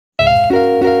Di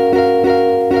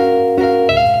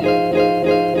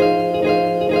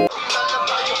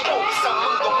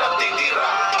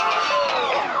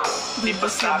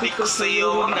ba sabi ko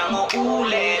sa'yo, huwag nang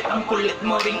uulit. Ang kulit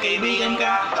mo rin, kaibigan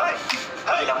ka.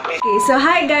 Okay, so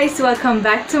hi guys, welcome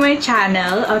back to my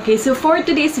channel. Okay, so for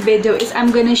today's video is I'm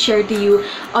gonna share to you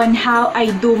on how I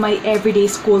do my everyday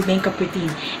school makeup routine.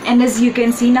 And as you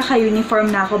can see, naka-uniform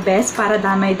na ako, best, para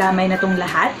damay-damay na tong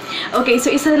lahat. Okay,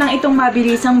 so isa lang itong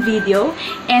mabilisang video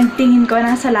and tingin ko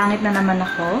nasa langit na naman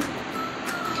ako.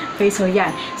 Okay, so yan.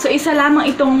 So, isa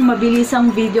lamang itong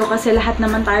mabilisang video kasi lahat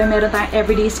naman tayo meron tayong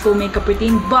everyday school makeup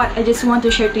routine. But, I just want to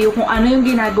share to you kung ano yung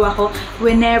ginagawa ko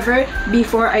whenever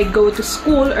before I go to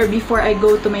school or before I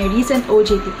go to my recent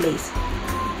OJT place.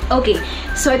 Okay,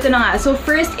 so ito na nga. So,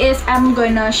 first is,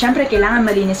 syempre, kailangan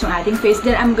malinis yung ating face.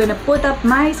 Then, I'm gonna put up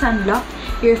my sunblock,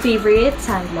 your favorite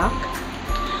sunblock.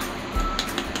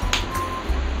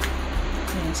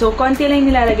 So, konti lang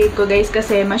nilalagay ko guys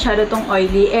kasi masyado tong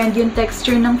oily and yung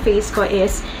texture ng face ko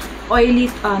is oily,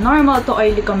 normal to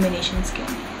oily combination skin.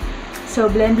 So,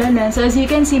 blend. So, as you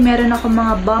can see, meron ako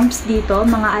mga bumps dito,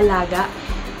 mga alaga.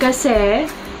 Kasi,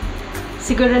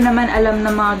 siguro naman alam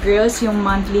ng mga girls yung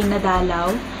monthly na dalaw.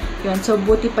 Yun, so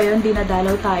buti pa yun,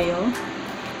 dinadalaw tayo.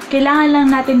 Kailangan lang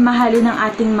natin mahalin ang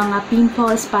ating mga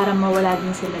pimples para mawala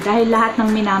din sila. Dahil lahat ng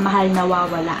minamahal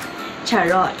nawawala.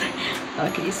 Charot!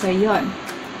 Okay, so yun.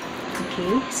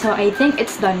 Okay, so I think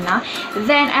it's done na.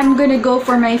 Then, I'm gonna go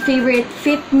for my favorite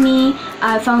Fit Me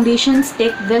foundation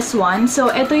stick, this one. So,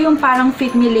 ito yung parang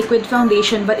Fit Me liquid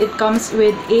foundation but it comes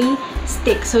with a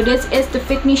stick. So, this is the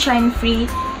Fit Me Shine Free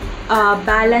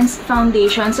Balanced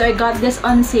Foundation. So, I got this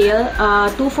on sale,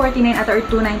 $249 at or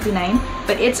 $299.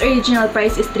 But its original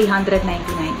price is $399.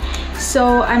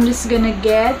 So, I'm just gonna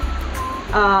get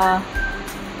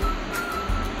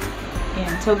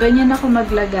yan. So, ganyan ako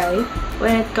maglagay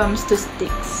when it comes to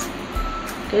sticks.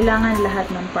 Kailangan lahat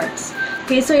ng parts.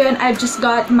 Okay, so yun, I've just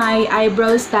got my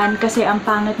eyebrow stand kasi ang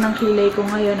pangit ng kilay ko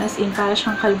ngayon, as in, para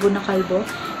siyang kalbo na kalbo.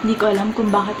 Hindi ko alam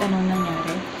kung bakit anong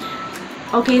nangyari.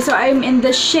 Okay, so I'm in the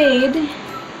shade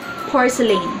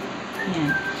Porcelain.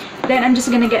 Yan. Then, I'm just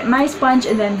gonna get my sponge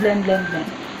and then blend.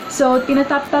 So,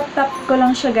 tinatap-tap-tap ko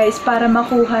lang siya, guys, para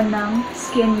makuha ng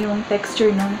skin yung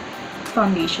texture ng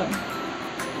foundation.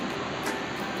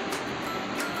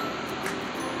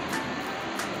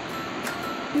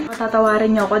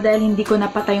 Tatawarin niyo ako dahil hindi ko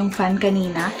napatay yung fan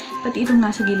kanina. Pati itong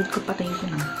nasa gilid ko, patayin ko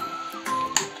na.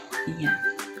 Ayan.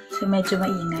 So, medyo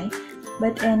maingay.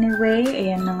 But anyway,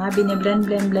 ayan na nga. Bine-blend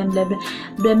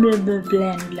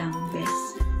lang, bes.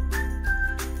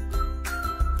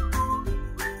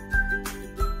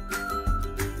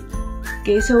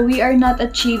 Okay, so we are not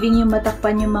achieving yung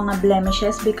matakpan yung mga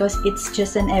blemishes because it's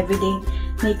just an everyday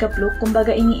makeup look.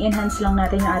 Kumbaga, ini-enhance lang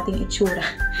natin yung ating itsura.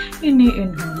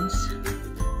 Ini-enhance.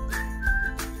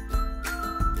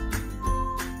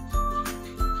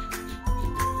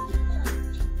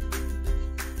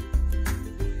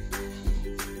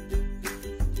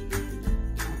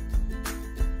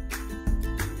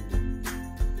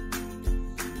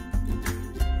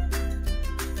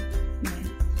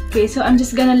 Okay, so I'm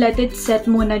just gonna let it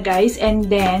set muna, guys. And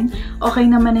then, okay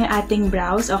naman na yung ating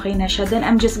brows. Okay na siya. Then,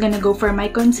 I'm just gonna go for my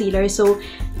concealer. So,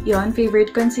 yon,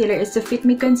 favorite concealer is the Fit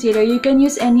Me Concealer. You can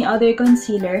use any other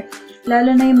concealer.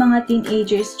 Lalo na yung mga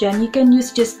teenagers dyan. You can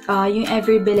use just yung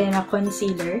Everybelle na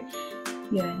concealer.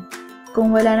 Yan.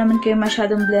 Kung wala naman kayo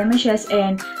masyadong blemishes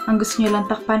and ang gusto nyo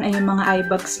lang takpan ay yung mga eye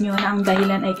bags nyo na ang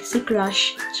dahilan ay si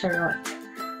crush. Charot.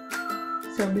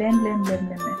 So, blend.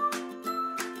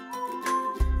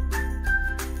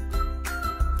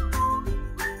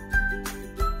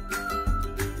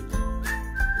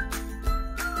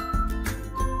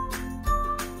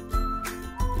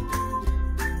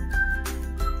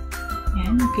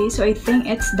 Okay, so I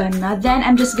think it's done na. Then,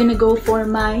 I'm just gonna go for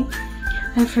my...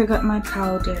 I forgot my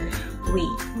powder.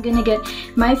 Wait. I'm gonna get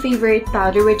my favorite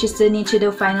powder, which is the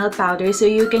Nichido Final Powder. So,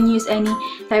 you can use any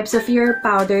types of your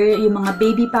powder. Yung mga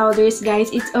baby powders, guys,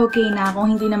 it's okay na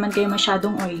kung hindi naman kayo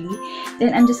masyadong oily.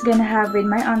 Then, I'm just gonna have in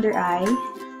my under eye.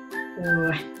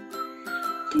 Oh.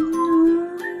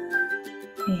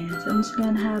 Ayan. So, I'm just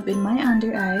gonna have in my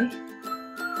under eye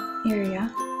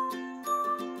area.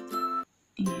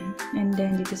 Ayan. And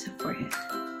then, dito sa forehead.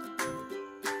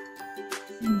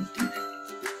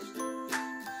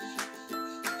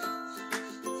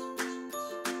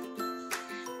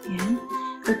 Ayan.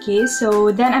 Okay,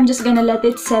 so then I'm just gonna let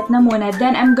it set na muna.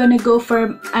 Then I'm gonna go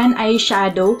for an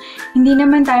eyeshadow. Hindi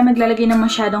naman tayo maglalagay ng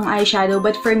masyadong eyeshadow,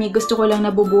 but for me, gusto ko lang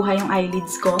nabubuhay yung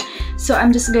eyelids ko. So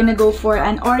I'm just gonna go for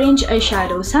an orange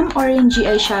eyeshadow. Some orangey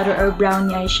eyeshadow or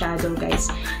brownie eyeshadow,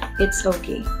 guys. It's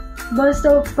okay.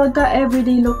 Basta pagka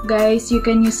everyday look guys, you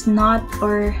can use not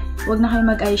or wag na kayo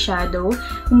mag-eyeshadow.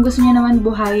 Kung gusto niyo naman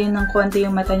buhayin ng konti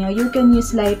yung mata niyo, you can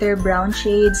use lighter brown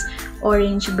shades,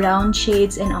 orange brown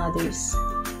shades, and others.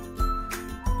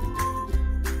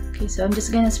 Okay, so I'm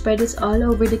just gonna spread this all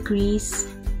over the crease.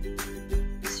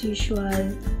 As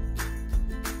usual.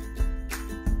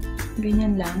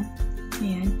 Ganyan lang.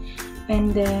 Ayan.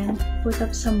 And then, put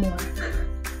up some more.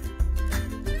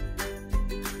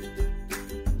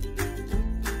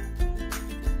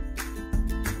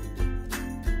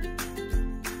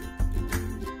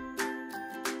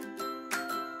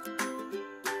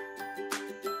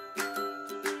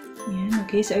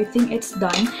 Okay, so I think it's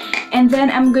done. And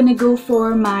then I'm gonna go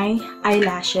for my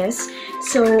eyelashes.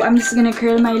 So I'm just gonna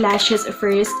curl my lashes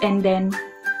first and then,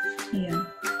 ayan.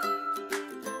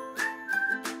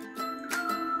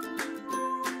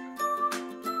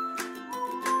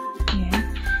 Ayan.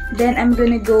 Then I'm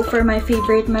gonna go for my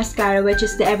favorite mascara, which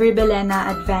is the Ever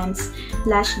Belena Advanced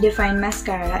Lash Define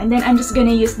Mascara. And then I'm just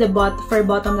gonna use the for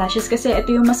bottom lashes kasi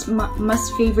ito yung mas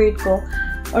favorite ko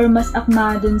or mas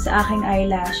akma dun sa aking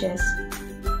eyelashes.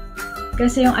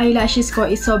 Kasi yung eyelashes ko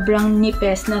is sobrang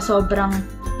nipis na sobrang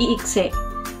iikse.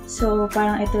 So,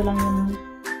 parang ito lang yung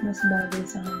mas bagay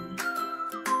sa kanya.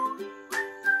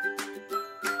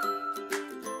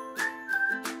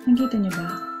 Nakita niyo ba?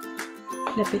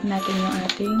 Lapit natin yung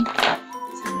ating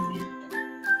salamin.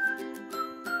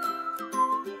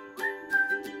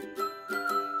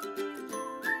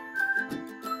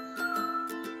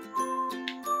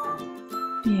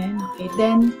 Ayan, okay.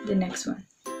 Then, the next one.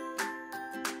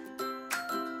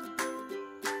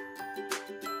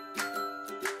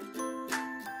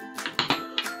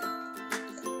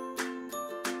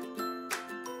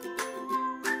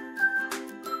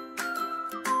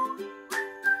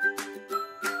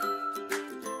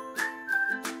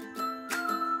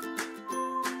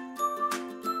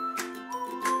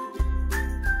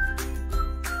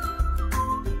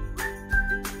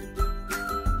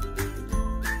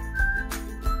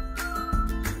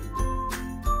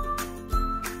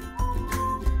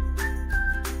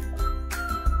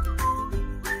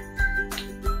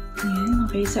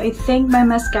 Okay, so I think my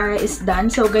mascara is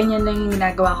done. So, ganyan lang yung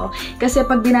ginagawa ko. Kasi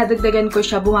pag dinadagdagan ko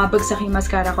siya, bumabagsak yung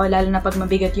mascara ko, lalo na pag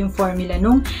mabigat yung formula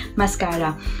nung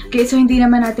mascara. Okay, so hindi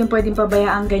naman natin pwedeng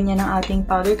pabayaan ganyan ang ating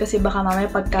powder kasi baka mamaya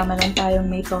pagkamalan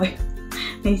tayong may toy,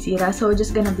 may sira. So,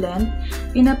 just gonna blend.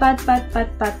 Pinapat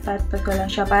ko lang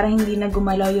siya para hindi na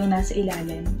gumalaw yung nasa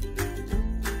ilalim.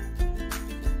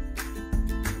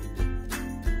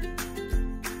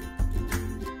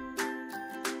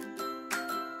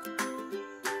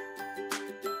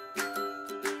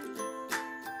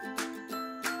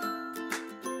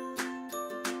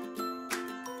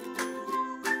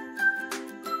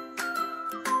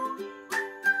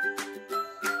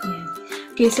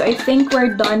 Okay, so I think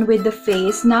we're done with the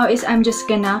face. Now is I'm just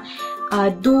gonna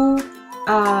do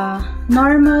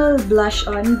normal blush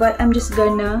on, but I'm just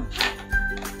gonna,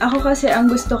 ako kasi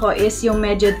ang gusto ko is yung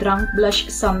medyo drunk blush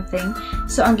something.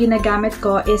 So ang ginagamit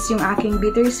ko is yung aking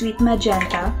Bittersweet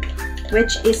Magenta,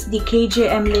 which is the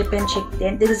KJM Lip and Cheek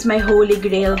Tint. This is my holy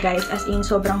grail, guys. As in,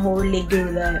 sobrang holy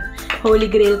grail. Holy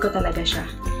grail ko talaga siya.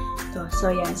 So,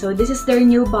 yan. So, this is their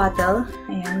new bottle.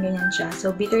 Ayan, ganyan siya.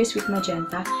 So, Bittersweet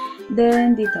Magenta.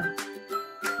 Then, dito.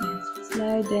 Ayan.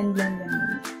 Slide, then blend.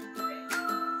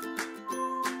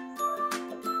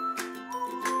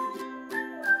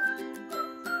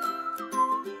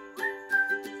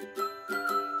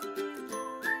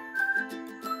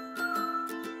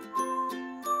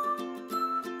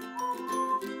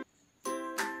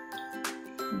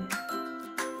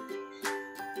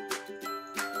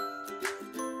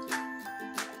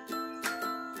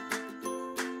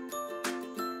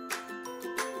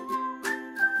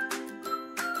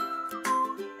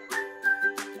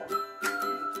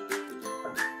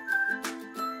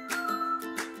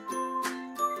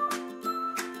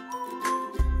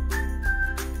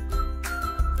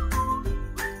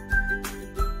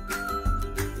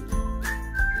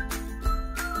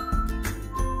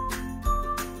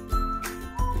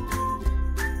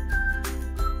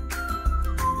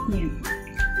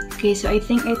 Okay, so I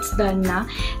think it's done na.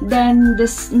 Then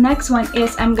this next one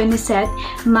is I'm gonna set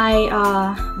my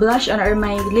blush on, or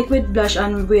my liquid blush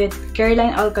on, with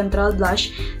Caroline Alcantara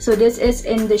blush. So this is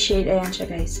in the shade, ayan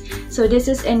siya guys. So this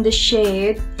is in the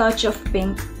shade Touch of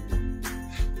Pink.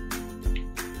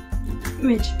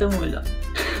 Medyo tumulo.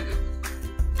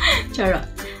 Charot.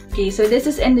 Okay, so this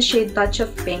is in the shade Touch of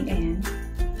Pink, ayan.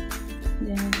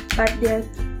 Then pat the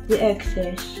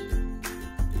excess.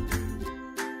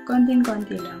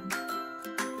 Konting-konti lang.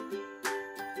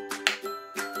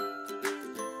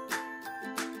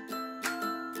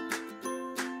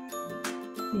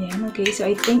 Ayan, okay. So,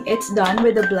 I think it's done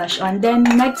with the blush on. Then,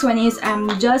 next one is I'm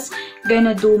just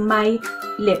gonna do my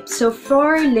lips. So,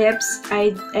 for lips,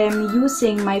 I am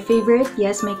using my favorite,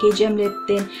 yes, my KGM lip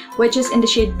tint, which is in the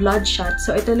shade Bloodshot.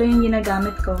 So, ito lang yung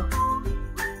ginagamit ko.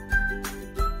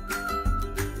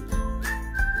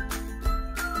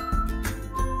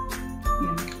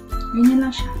 Ayan. Ganyan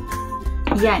lang siya.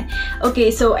 Yan.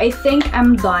 Okay, so I think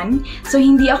I'm done. So,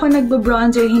 hindi ako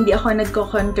nagbo-bronzer, hindi ako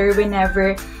nagko-contour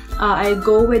whenever I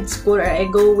go with school or I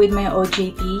go with my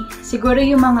OJT. Siguro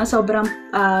yung mga sobrang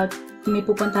may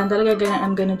pupuntahan talaga, ganun,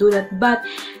 I'm gonna do that. But,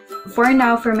 for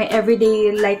now, for my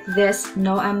everyday like this,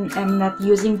 no, I'm not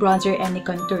using bronzer any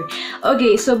contour.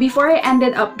 Okay, so before I end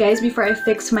it up, guys, before I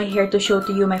fix my hair to show to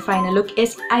you my final look,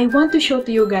 is I want to show to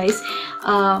you guys,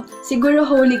 siguro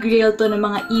holy grail to ng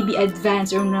mga EB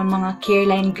Advance or ng mga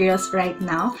Careline girls right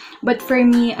now. But for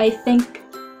me, I think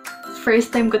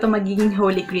first time ko to magiging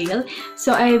holy grail.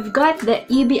 So, I've got the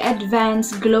EB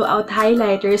Advance Glow Out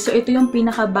Highlighter. So, ito yung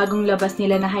pinakabagong labas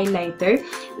nila na highlighter.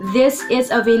 This is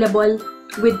available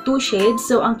with 2 shades.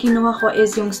 So, ang kinuha ko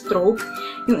is yung strobe.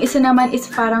 Yung isa naman is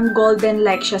parang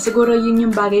golden-like siya. Siguro yun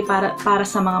yung bagay para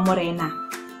sa mga morena.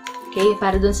 Okay?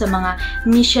 Para dun sa mga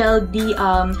Michelle D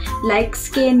like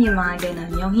skin, yung mga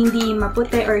ganun. Yung hindi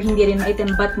maputi or hindi rin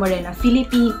maitim but morena.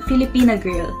 Filipina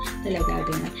girl. Talaga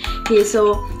ganun. Okay,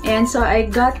 so, ayan. So, I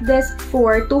got this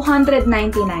for $299.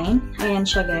 Ayan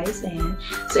siya, guys. Ayan.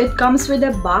 So, it comes with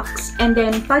a box. And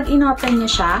then, pag inopen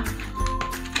niyo siya,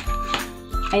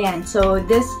 ayan, so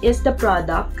this is the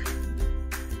product.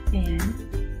 Ayan.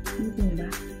 Diba?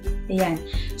 Ayan.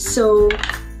 So,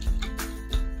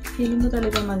 feeling ko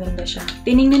talaga maganda siya.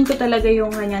 Tinignan ko talaga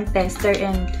yung kanyang tester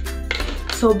and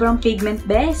sobrang pigment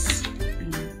best.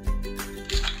 Ayan.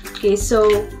 Okay, so,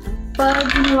 pag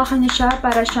hinawakan niyo siya,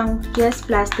 para siyang, yes,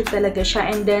 plastic talaga siya.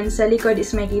 And then, sa likod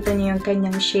is makikita niyo yung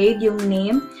kanyang shade, yung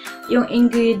name, yung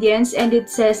ingredients, and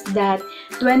it says that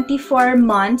 24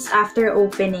 months after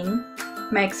opening,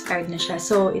 ma-expired na siya.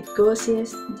 So, it goes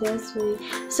this way.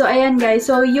 So, ayan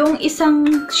guys. So, yung isang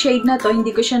shade na to,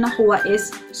 hindi ko siya nakuha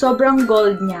is sobrang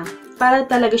gold niya. Para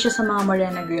talaga siya sa mga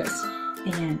morena girls.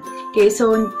 Ayan. Okay,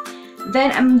 so,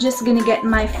 then I'm just gonna get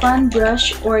my fun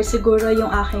brush or siguro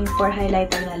yung aking for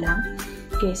highlighter na lang.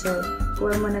 Okay, so,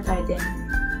 kuha muna tayo din.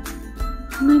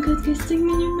 Oh my god, guys,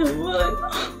 tingnan nyo naman.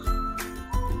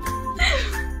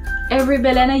 Every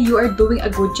Belena, you are doing a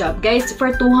good job. Guys,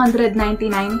 for $299,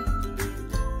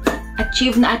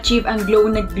 achieve na achieve ang glow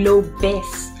na glow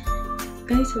best.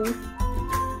 Guys, oh.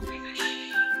 Oh my gosh.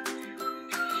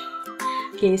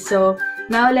 Okay, so,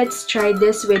 now let's try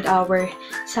this with our,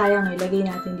 sayang, ilagay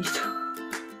natin dito.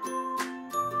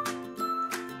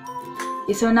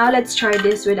 Okay, so now let's try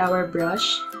this with our brush.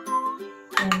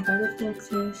 And part of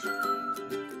Texas.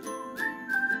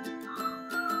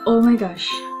 Oh my gosh.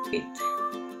 Wait.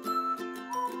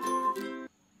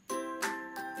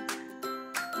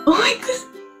 Oh my gosh.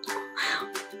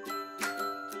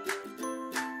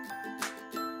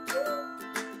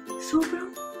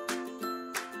 Sobrang.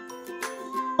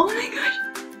 Oh my gosh.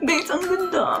 Guys, ang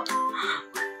ganda.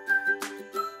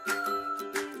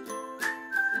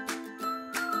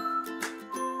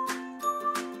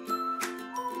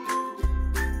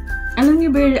 Alam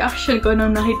niyo ba yung reaction ko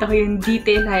nung nakita ko yung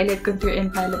detail highlight, contour, and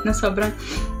palette na sobrang,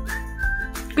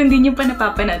 kung di niyo pa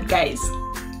napapanood, guys.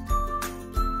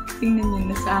 Tingnan niyo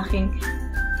na sa aking,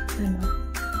 ano.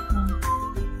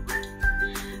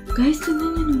 Guys,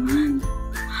 tingnan niyo naman.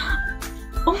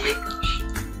 Oh my gosh.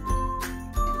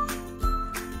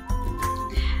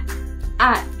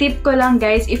 Tip ko lang,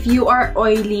 guys, if you are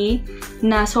oily,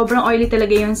 na sobrang oily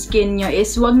talaga yung skin nyo,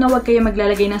 is wag na wag kayo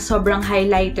maglalagay ng sobrang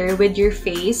highlighter with your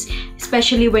face,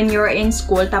 especially when you're in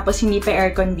school, tapos hindi pa air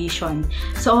condition.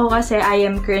 So, ako kasi, I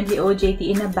am currently OJT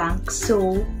in a bank,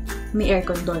 so, may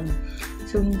aircon doon.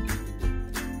 So,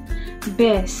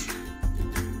 best.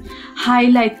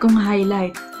 Highlight kong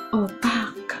highlight. Oh,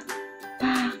 pack.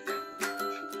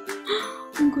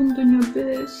 Ang ganda niya,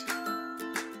 best.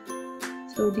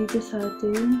 So, dito sa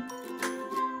atin.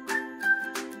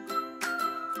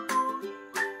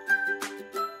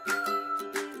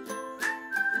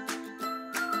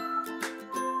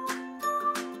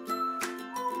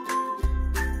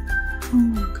 Oh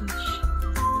my gosh.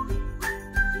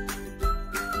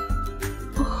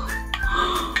 Oh.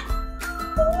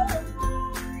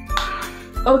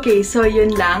 Okay, so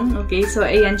yun lang. Okay, so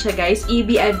ayan siya guys.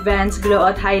 EB Advanced Glow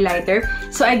Out Highlighter.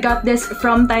 So I got this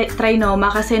from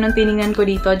Trinoma kasi nung tinignan ko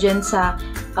dito dyan sa,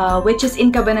 which is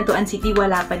in Cabanatuan City,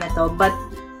 wala pa na to. But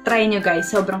try nyo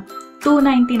guys, sobrang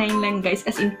 $2.99 lang guys.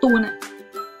 As in, $2 na.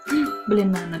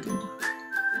 Bilhin na natin to.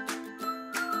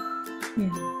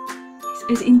 Yan.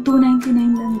 As in,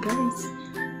 $2.99 lang, guys.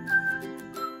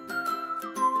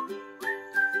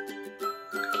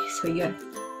 Okay, so yun.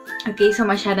 Okay, so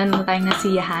masyado na tayong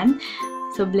nasiyahan.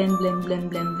 So, blend lang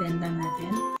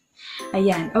natin.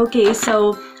 Ayan. Okay,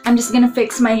 so, I'm just gonna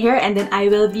fix my hair and then I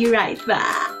will be right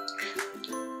back.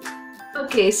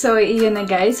 Okay, so, yun na,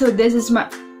 guys. So, this is my...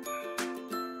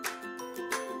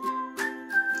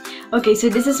 Okay,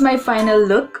 so this is my final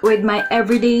look with my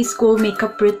everyday school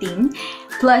makeup routine.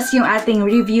 Plus yung ating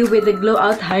review with the glow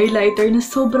out highlighter na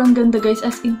sobrang ganda, guys.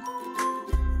 As in,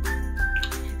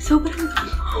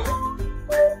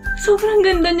 sobrang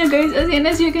ganda niya, guys. As in,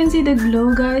 as you can see the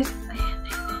glow, guys.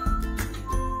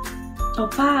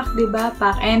 Oh, pak, diba?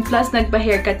 Pak. And plus,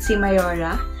 nagpa-haircut si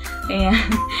Mayora. Ayan.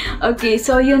 Okay,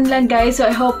 so yun lang, guys. So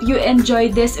I hope you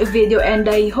enjoyed this video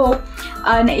and I hope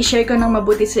na-share ko ng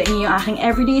mabuti sa inyo yung aking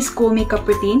everyday school makeup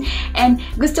routine. And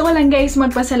gusto ko lang, guys,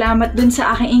 magpasalamat dun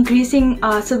sa aking increasing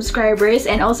subscribers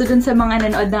and also dun sa mga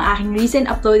nanood ng aking recent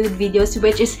uploaded videos,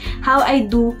 which is how I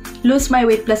do lose my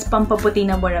weight plus pampaputi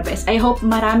na Morabes. I hope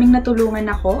maraming natulungan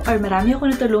ako or marami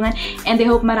ako natulungan and I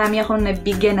hope marami akong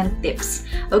nabigyan ng tips.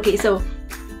 Okay, so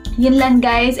yun lang,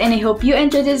 guys, and I hope you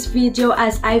enjoyed this video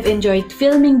as I've enjoyed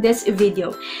filming this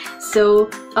video.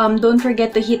 So, don't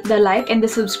forget to hit the like and the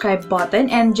subscribe button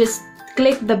and just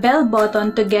click the bell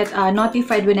button to get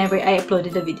notified whenever I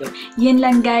uploaded a video. Yun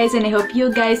lang, guys, and I hope you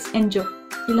guys enjoy.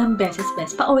 Ilang beses,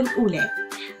 paulit-ulit.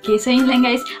 Okay, so yun lang,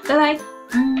 guys.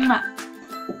 Bye-bye!